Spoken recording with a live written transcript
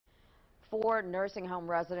4 nursing home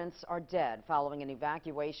residents are dead following an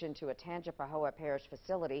evacuation to a Tangipahoa Parish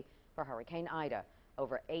facility for Hurricane Ida.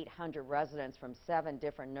 Over 800 residents from 7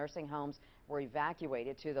 different nursing homes were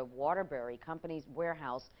evacuated to the Waterbury Company's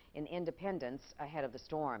warehouse in Independence ahead of the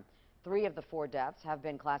storm. 3 of the 4 deaths have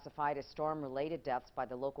been classified as storm-related deaths by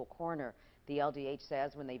the local coroner. The LDH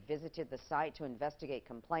says when they visited the site to investigate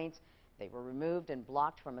complaints, they were removed and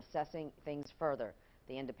blocked from assessing things further.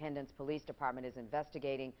 The Independence Police Department is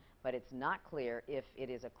investigating, but it's not clear if it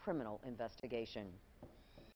is a criminal investigation.